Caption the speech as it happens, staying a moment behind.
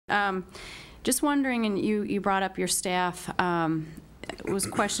Just wondering, and you brought up your staff, was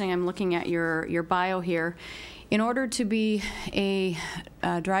questioning, I'm looking at your bio here. In order to be a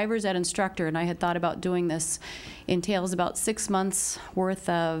driver's ed instructor, and I had thought about doing this, entails about 6 months worth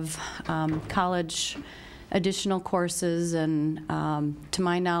of college additional courses, and to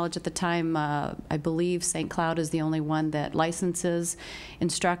my knowledge at the time, I believe St. Cloud is the only one that licenses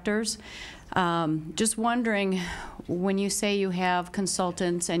instructors. Just wondering, when you say you have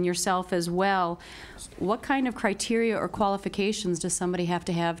consultants and yourself as well, what kind of criteria or qualifications does somebody have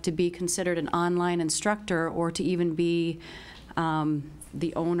to be considered an online instructor, or to even be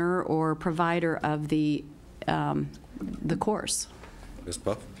the owner or provider of the course? Ms.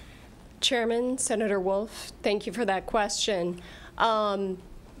 Buff? Chairman, Senator Wolf, thank you for that question.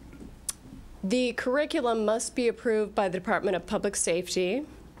 The curriculum must be approved by the Department of Public Safety,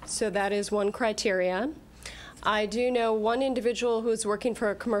 so that is one criteria. I do know one individual who's working for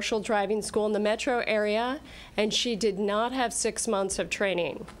a commercial driving school in the metro area, and she did not have 6 months of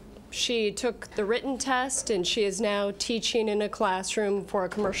training. She took the written test, and she is now teaching in a classroom for a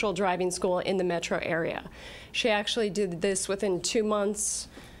commercial driving school in the metro area. She actually did this within 2 months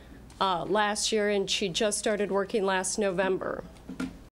last year, and she just started working last November.